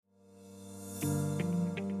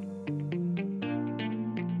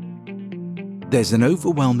There's an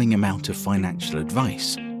overwhelming amount of financial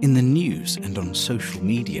advice in the news and on social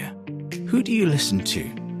media. Who do you listen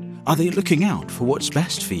to? Are they looking out for what's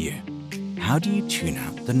best for you? How do you tune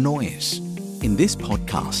out the noise? In this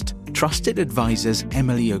podcast, trusted advisors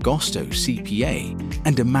Emily Agosto, CPA,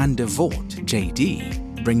 and Amanda Vaught,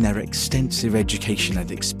 JD, bring their extensive education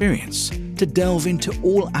and experience to delve into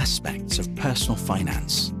all aspects of personal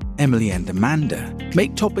finance. Emily and Amanda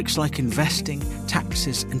make topics like investing,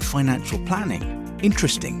 taxes, and financial planning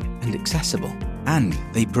interesting and accessible. And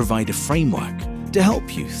they provide a framework to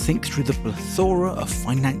help you think through the plethora of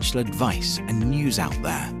financial advice and news out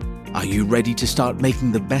there. Are you ready to start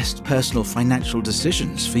making the best personal financial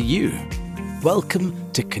decisions for you?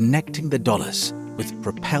 Welcome to Connecting the Dollars with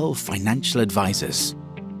Propel Financial Advisors.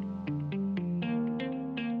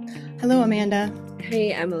 Hello, Amanda.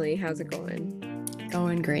 Hey, Emily, how's it going?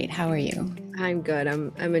 Going great. How are you? I'm good.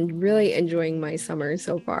 Really enjoying my summer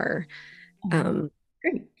so far.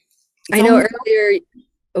 Great. I know earlier,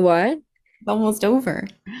 what? It's almost over.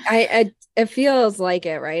 It feels like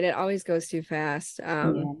it, right? It always goes too fast.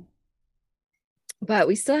 But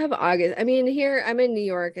we still have August. I mean, here I'm in New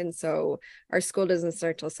York, and so our school doesn't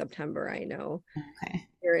start till September, I know. Okay.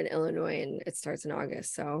 Here in Illinois, and it starts in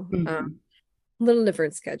August, so a little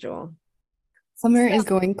different schedule. Summer is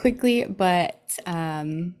going quickly, but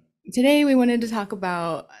today we wanted to talk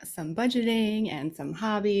about some budgeting and some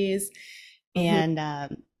hobbies. And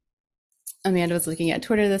Amanda was looking at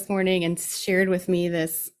Twitter this morning and shared with me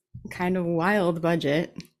this kind of wild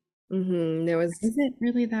budget. Is it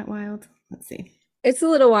really that wild? Let's see. It's a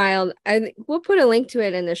little wild. We'll put a link to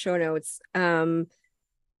it in the show notes. But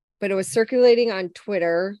it was circulating on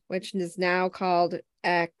Twitter, which is now called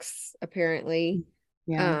X, apparently.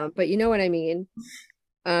 Yeah. But you know what I mean.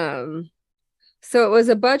 So it was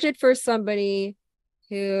a budget for somebody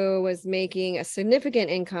who was making a significant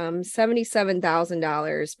income,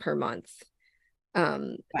 $77,000 per month.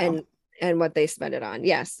 Wow. And what they spent it on.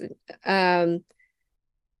 Yes. The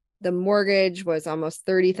mortgage was almost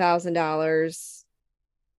 $30,000.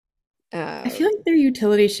 I feel like their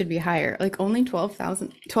utilities should be higher, like only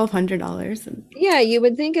 $1,200. Yeah, you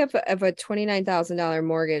would think if a $29,000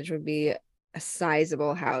 mortgage would be a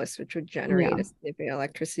sizable house, which would generate a significant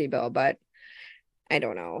electricity bill, but I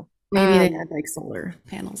don't know. Maybe they had like solar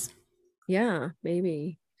panels. Yeah,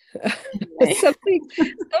 maybe. Some things,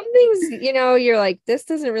 you're like, this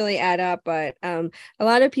doesn't really add up, but a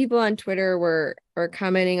lot of people on Twitter were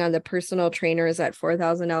commenting on the personal trainers at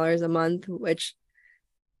 $4,000 a month, which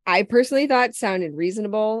I personally thought sounded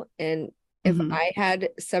reasonable. And if I had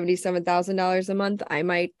 $77,000 a month,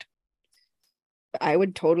 I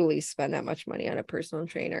would totally spend that much money on a personal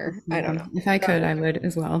trainer. Yeah. I don't know. If I could, I would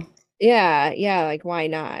as well. Yeah. Like, why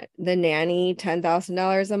not? The nanny,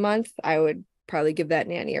 $10,000 a month. I would probably give that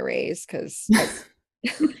nanny a raise because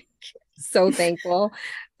I'm so thankful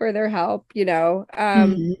for their help, But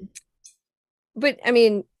I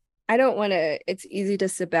mean, it's easy to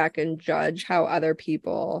sit back and judge how other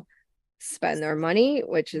people spend their money,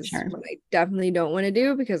 which is what I definitely don't want to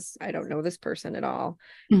do because I don't know this person at all.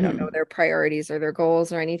 I don't know their priorities or their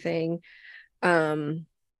goals or anything.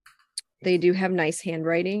 They do have nice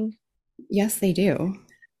handwriting. Yes, they do.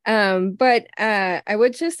 But I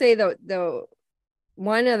would just say though,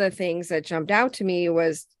 one of the things that jumped out to me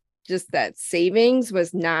was just that savings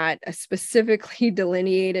was not a specifically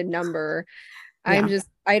delineated number. Yeah.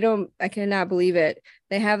 I cannot believe it.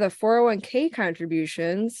 They have the 401k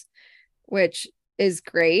contributions, which is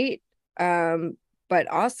great. But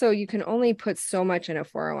also you can only put so much in a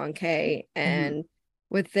 401k. And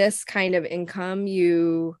with this kind of income,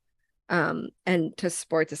 and to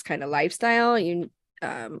support this kind of lifestyle,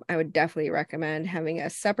 I would definitely recommend having a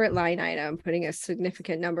separate line item, putting a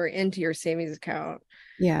significant number into your savings account.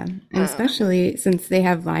 Yeah. And especially since they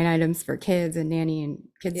have line items for kids and nanny and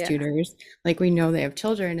kids tutors, like we know they have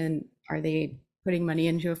children, and are they putting money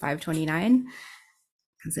into a 529?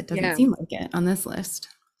 Because it doesn't seem like it on this list.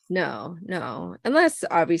 No. Unless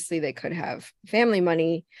obviously they could have family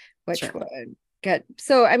money, which would get,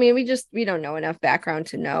 so I mean, we don't know enough background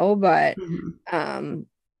to know, but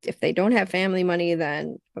if they don't have family money,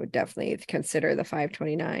 then I would definitely consider the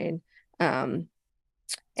 529,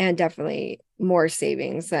 and definitely more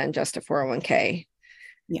savings than just a 401k.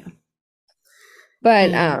 Yeah.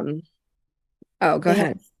 But go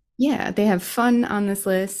ahead. Yeah, they have fun on this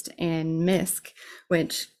list and MISC,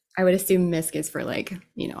 which I would assume MISC is for like,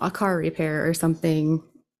 a car repair or something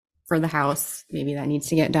for the house, maybe that needs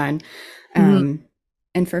to get done. And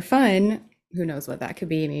for fun, who knows what that could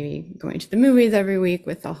be, maybe going to the movies every week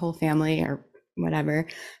with the whole family or whatever.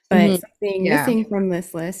 But something missing from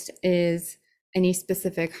this list is any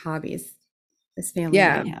specific hobbies. his family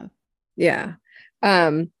Yeah. might have. Yeah.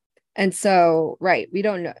 Um, and so, right, we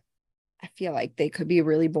don't know. I feel like they could be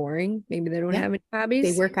really boring. Maybe they don't Yeah. have any They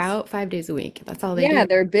hobbies. work out 5 days a week. That's all they Yeah, do.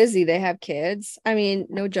 they're busy. They have kids. I mean,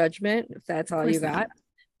 no judgment if that's Of all you course not. got.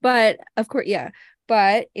 But of course, yeah.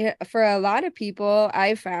 But for a lot of people,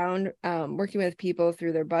 I found working with people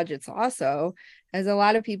through their budgets also, as a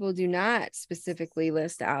lot of people do not specifically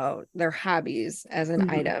list out their hobbies as an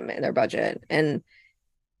Mhm. item in their budget.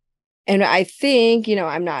 And I think,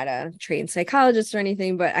 I'm not a trained psychologist or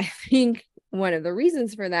anything, but I think one of the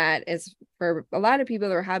reasons for that is for a lot of people,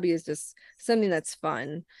 their hobby is just something that's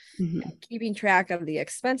fun. Mhm. Keeping track of the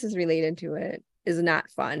expenses related to it is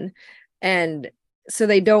not fun. And so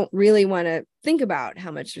they don't really want to think about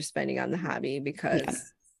how much they're spending on the hobby Yeah,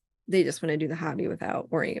 because they just want to do the hobby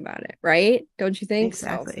without worrying about it. Right? Don't you think so?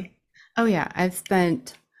 exactly. Oh yeah,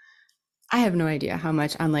 I have no idea how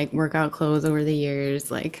much on like workout clothes over the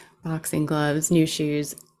years, like boxing gloves, new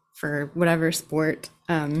shoes for whatever sport.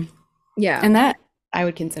 Yeah. And that I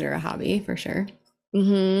would consider a hobby for sure.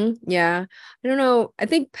 Yeah. I don't know. I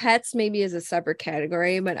think pets maybe is a separate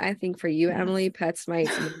category, but I think for you, Yeah. Emily, pets might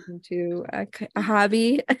move into a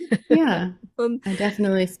hobby. Yeah. Um, I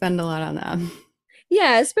definitely spend a lot on them.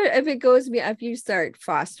 yeah, if it goes be if you start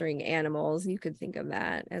fostering animals, you could think of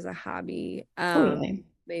that as a hobby. Totally.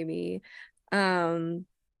 Maybe. Um,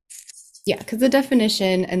 Yeah, because the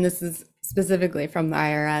definition, and this is specifically from the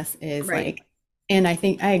IRS, is right. like, and I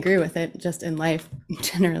think I agree with it just in life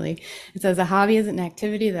generally. It says a hobby is an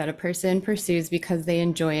activity that a person pursues because they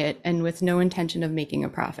enjoy it and with no intention of making a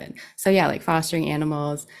profit. So, yeah, like fostering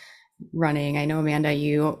animals, running. I know, Amanda,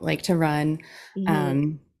 you like to run. Mhm.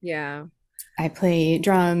 Um, Yeah. I play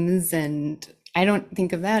drums, and I don't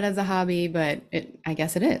think of that as a hobby, but I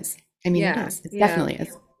guess it is. I mean, it Yeah. is. It Yeah. definitely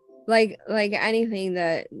is. Like anything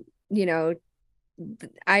that, you know, the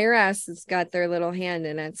IRS has got their little hand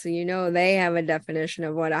in it. So, they have a definition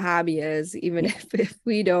of what a hobby is, even Yeah, if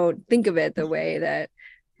we don't think of it the way that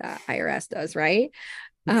the IRS does, right?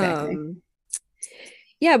 exactly. Um,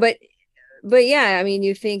 yeah, but yeah, I mean,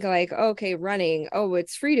 you think like, okay, running, oh,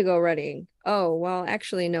 it's free to go running. Oh, well,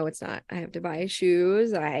 actually, no, it's not. I have to buy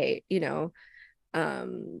shoes,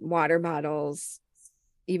 water bottles,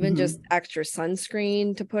 even just Hmm. extra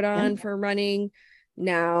sunscreen to put Yeah. on for running.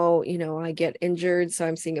 Now, I get injured, so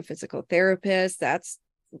I'm seeing a physical therapist. That's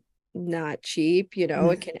not cheap,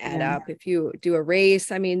 it can add Yeah. up if you do a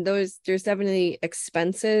race. I mean, there's definitely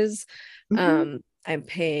expenses. Hmm. I'm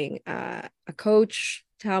paying a coach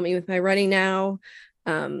to help me with my running now.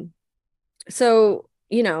 Um, so,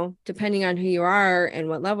 depending on who you are and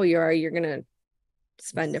what level you are, you're gonna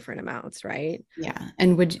spend different amounts, right? Yeah.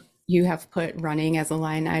 And would you have put running as a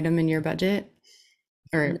line item in your budget?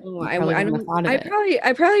 Or No, you probably I wouldn't have don't. thought of it.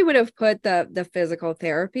 I probably would have put the physical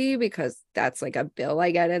therapy because that's like a bill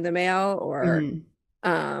I get in the mail,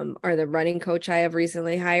 Hmm. or the running coach I have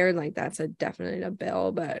recently hired. Like that's definitely a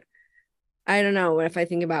bill. But I don't know. If I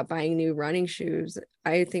think about buying new running shoes,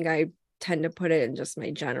 I think I tend to put it in just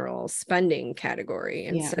my general spending category Yeah.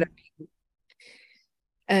 instead of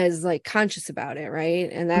as like conscious about it, right?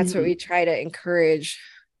 And that's what Hmm. we try to encourage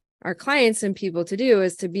our clients and people to do,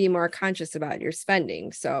 is to be more conscious about your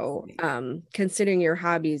spending. So considering your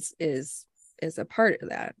hobbies is a part of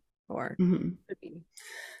that, or Hmm. could be.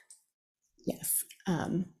 Yes.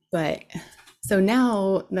 But so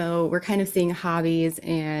now, though, we're kind of seeing hobbies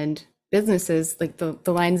and businesses, like the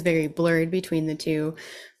line's very blurred between the two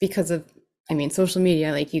because of, I mean, social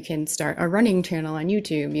media. Like you can start a running channel on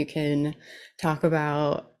YouTube. You can talk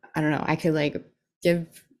about, I don't know, I could like give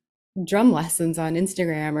drum lessons on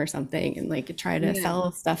Instagram or something and like try to Yeah,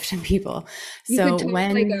 sell stuff to people. you could So talk like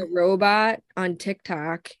when, a robot on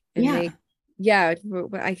TikTok and yeah, make. Yeah,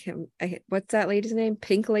 what's that lady's name?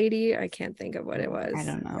 Pink Lady? I can't think of what it I was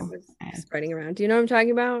don't that know. was spreading around. Do you know what I'm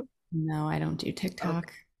talking about? No, I don't do Okay.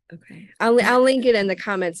 TikTok. Okay. I'll link it in the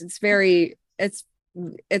comments. It's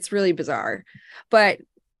really bizarre. But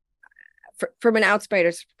from an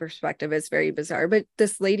outsider's perspective, it's very bizarre. But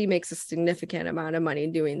this lady makes a significant amount of money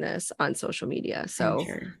doing this on social media. I'm So,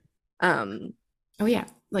 sure. um, Oh yeah,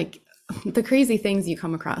 like the crazy things you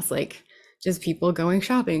come across, like just people going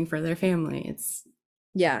shopping for their family.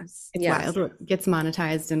 yes, It's yes. wild what gets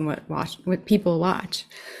monetized and what people watch.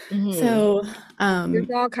 Mhm. So There's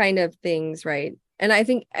all kind of things, right? And I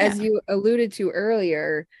think, yeah. as you alluded to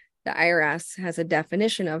earlier, the IRS has a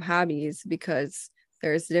definition of hobbies because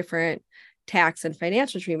there's different tax and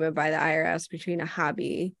financial treatment by the IRS between a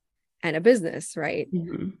hobby and a business, right?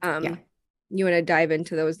 Mhm. Yeah. Um, you want to dive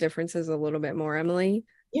into those differences a little bit more, Emily?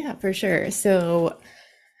 Yeah, for sure. So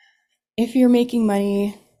if you're making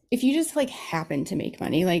money, if you just like happen to make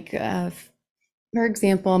money, like For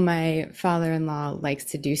example, my father-in-law likes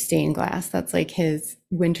to do stained glass. That's like his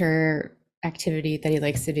winter activity that he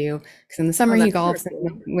likes to do. Because in the summer Oh, he that's super golfs, and in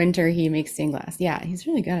cool. the winter he makes stained glass. Yeah, he's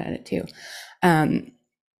really good at it too. Um,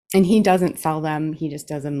 and he doesn't sell them. He just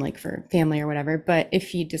does them like for family or whatever. But if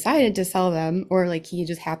he decided to sell them, or like he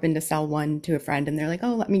just happened to sell one to a friend, and they're like,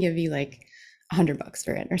 "Oh, let me give you like $100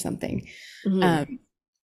 for it or something." Mhm. Um,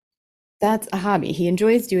 that's a hobby. He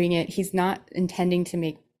enjoys doing it. He's not intending to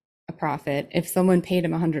make a profit. If someone paid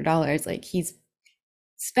him $100, like he's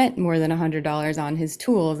spent more than $100 on his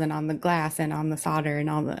tools and on the glass and on the solder and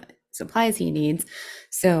all the supplies he needs.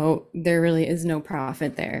 So there really is no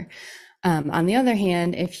profit there. On the other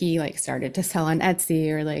hand, if he like started to sell on Etsy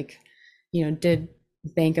or like, did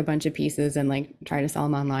bank a bunch of pieces and like try to sell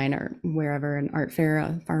them online or wherever, an art fair,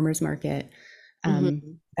 a farmer's market,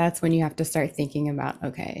 Mhm. that's when you have to start thinking about,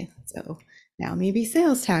 okay, so now maybe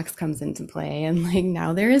sales tax comes into play and like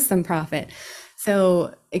now there is some profit.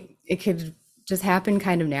 So it could just happen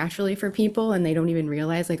kind of naturally for people and they don't even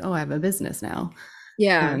realize like, oh, I have a business now.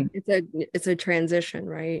 Yeah, Um, it's a transition,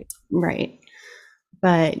 right? right.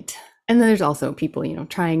 But and then there's also people,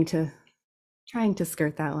 trying to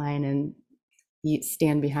skirt that line and you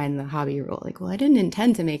stand behind the hobby rule. Like, well, I didn't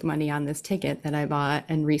intend to make money on this ticket that I bought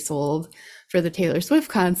and resold for the Taylor Swift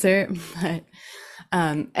concert. But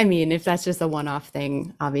I mean, if that's just a one-off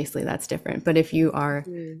thing, obviously that's different. But if you are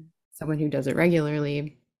Mm. someone who does it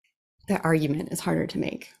regularly, that argument is harder to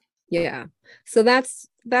make. Yeah. So that's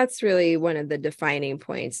really one of the defining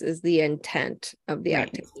points is the intent of the Right.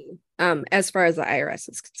 activity, as far as the IRS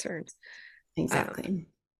is concerned. Um, Exactly.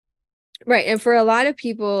 right. And for a lot of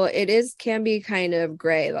people, can be kind of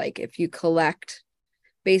gray. Like if you collect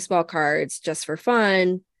baseball cards just for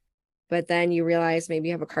fun, but then you realize maybe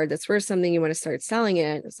you have a card that's worth something, you want to start selling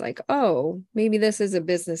it. It's like, oh, maybe this is a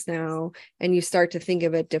business now. And you start to think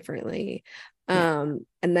of it differently. Yeah.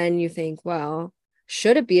 And then you think, well,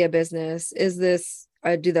 should it be a business? Is this,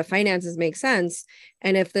 do the finances make sense?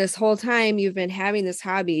 And if this whole time you've been having this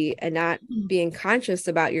hobby and not being conscious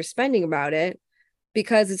about your spending about it,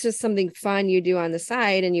 because it's just something fun you do on the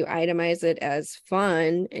side and you itemize it as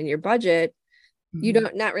fun in your budget, you Mhm.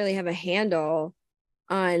 don't not really have a handle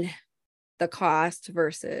on the cost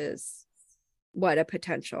versus what a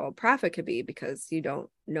potential profit could be because you don't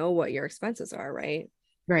know what your expenses are, right?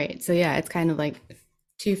 Right. So yeah, it's kind of like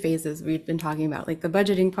two phases we've been talking about, like the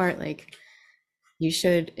budgeting part, like you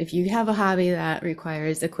should, if you have a hobby that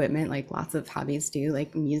requires equipment, like lots of hobbies do,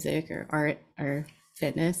 like music or art or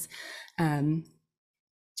fitness, um,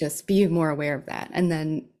 just be more aware of that. And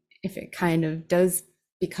then if it kind of does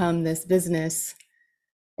become this business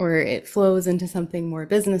or it flows into something more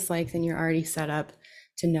business-like, then you're already set up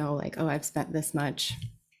to know like, oh, I've spent this much.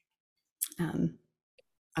 Um,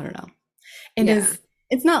 I don't know. It Yeah, is,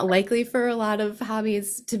 it's not likely for a lot of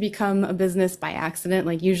hobbies to become a business by accident.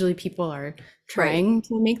 Like usually people are right. trying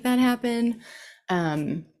to make that happen.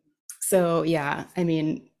 Um, so yeah, I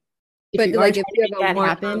mean, if But you are like if trying to you make have a that one,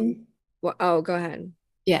 happen, well, oh, go ahead.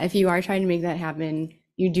 yeah, if you are trying to make that happen,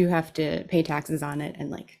 you do have to pay taxes on it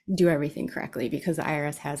and like do everything correctly because the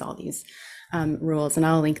IRS has all these rules, and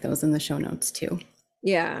I'll link those in the show notes too.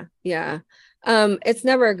 Yeah, yeah. It's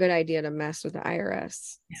never a good idea to mess with the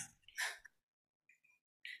IRS.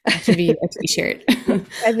 That should be a t-shirt,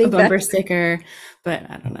 I a think that bumper sticker, but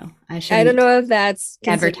I don't know. I I don't shouldn't know if that's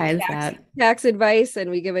considered advertise tax that. tax advice, and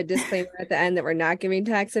we give a disclaimer at the end that we're not giving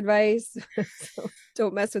tax advice. So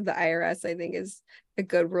don't mess with the IRS, I think is a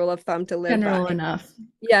good rule of thumb to live by. General enough.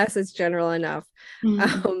 Yes, it's general enough.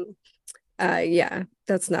 Mhm. Um, yeah,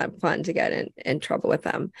 that's not fun to get in trouble with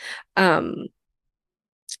them. Um,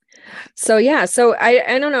 so yeah, so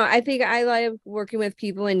I don't know. I think I like working with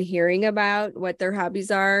people and hearing about what their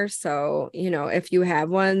hobbies are. So, if you have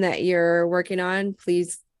one that you're working on,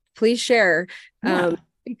 please share. Yeah.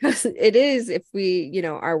 Because it is, if we,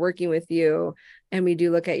 are working with you and we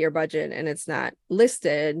do look at your budget and it's not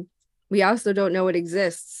listed, we also don't know it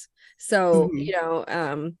exists. So,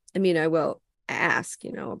 Mhm. I mean, I will ask,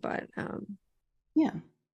 but Yeah.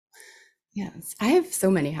 Yes. I have so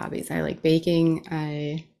many hobbies. I like baking.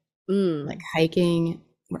 I like mm, hiking.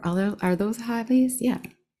 Are those hobbies? Yeah.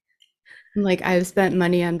 Like I've spent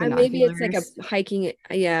money on maybe it's like a binoculars hiking,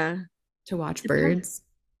 yeah. to watch Depends. birds.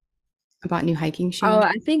 I bought new hiking Oh, shoes.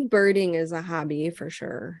 I think birding is a hobby for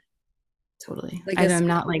sure. Totally. Like a I'm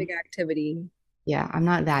not like, specific activity. yeah, I'm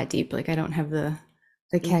not that deep. Like I don't have the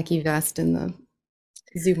Mm. khaki vest and the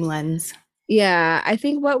zoom lens. Yeah, I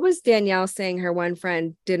think what was Danielle saying? Her one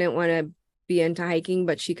friend didn't want to be into hiking,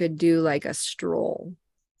 but she could do like a stroll.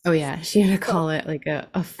 Oh yeah, she had to So call it like a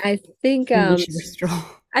I think nature stroll.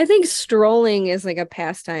 I think strolling is like a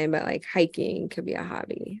pastime, but like hiking could be a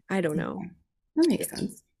hobby. I don't know. That makes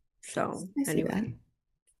sense. So I see anyway.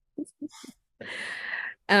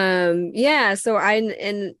 that. Yeah, so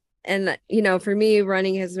and you know, for me,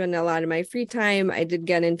 running has been a lot of my free time. I did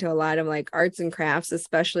get into a lot of like arts and crafts,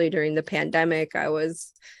 especially during the pandemic. I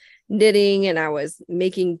was knitting and I was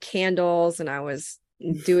making candles and I was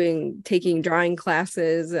taking drawing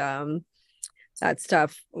classes. That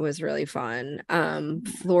stuff was really fun.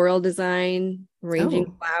 Floral design,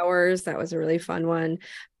 arranging flowers, that was a really fun one.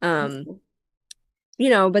 You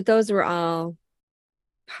know, but those were all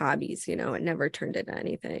hobbies, you know, it never turned into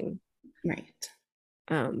anything. Right.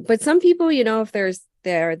 But some people, you know, if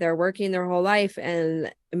they're working their whole life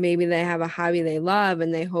and maybe they have a hobby they love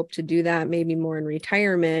and they hope to do that maybe more in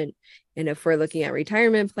retirement. And if we're looking at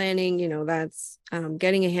retirement planning, you know, that's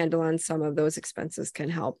getting a handle on some of those expenses can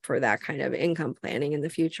help for that kind of income planning in the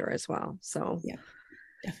future as well. So yeah,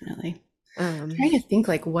 definitely. I'm trying to think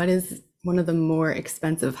like what is one of the more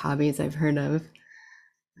expensive hobbies I've heard of?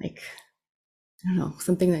 Like, I don't know,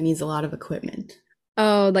 something that needs a lot of equipment.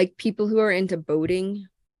 Oh, like people who are into boating.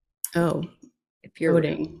 Oh, if you're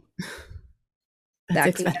boating.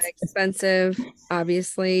 That can get expensive,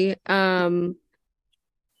 obviously.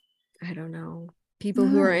 I don't know. People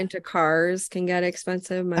who are into cars can get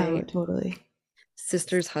expensive. My totally.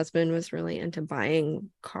 Sister's husband was really into buying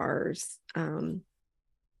cars.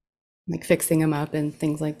 Like fixing them up and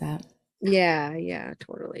things like that. Yeah,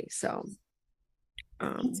 totally. So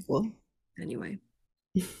that's cool. Anyway.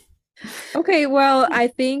 Okay, well, I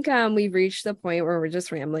think we've reached the point where we're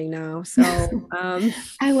just rambling now. So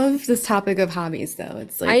I love this topic of hobbies though.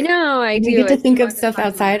 It's like I know I do. You get to think of stuff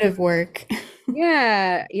outside of work.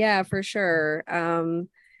 Yeah, for sure.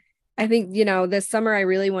 I think, you know, this summer I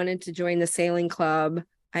really wanted to join the sailing club.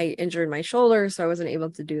 I injured my shoulder, so I wasn't able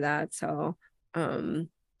to do that. So I'm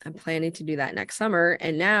planning to do that next summer.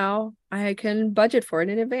 And now I can budget for it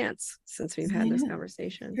in advance since we've had this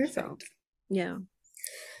conversation. Perfect. So yeah.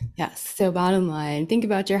 Yes. So bottom line, think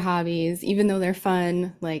about your hobbies, even though they're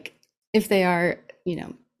fun, like if they are, you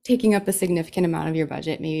know, taking up a significant amount of your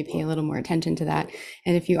budget, maybe pay a little more attention to that.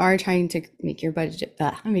 And if you are trying to make your budget,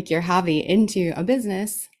 make your hobby into a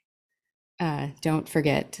business, don't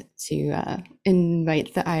forget to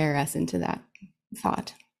invite the IRS into that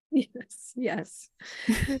thought. Yes.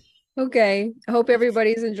 Okay. I hope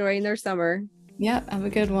everybody's enjoying their summer. Yep. Have a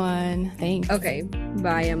good one. Thanks. Okay.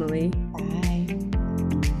 Bye, Emily. Bye.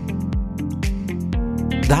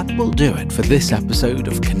 That will do it for this episode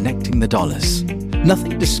of Connecting the Dollars.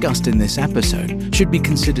 Nothing discussed in this episode should be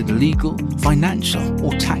considered legal, financial,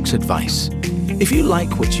 or tax advice. If you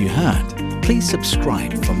like what you heard, please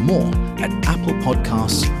subscribe for more at Apple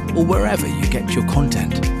Podcasts or wherever you get your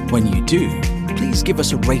content. When you do, please give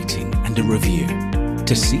us a rating and a review.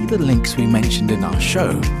 To see the links we mentioned in our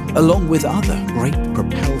show, along with other great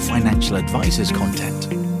Propel Financial Advisors content,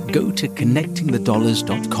 go to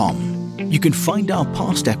connectingthedollars.com. You can find our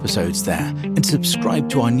past episodes there and subscribe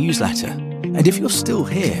to our newsletter. And if you're still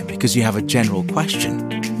here because you have a general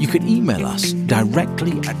question, you can email us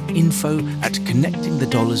directly at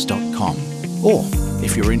info@connectingthedollars.com. Or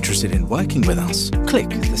if you're interested in working with us, click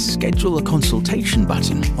the Schedule a Consultation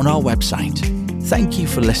button on our website. Thank you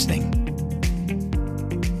for listening.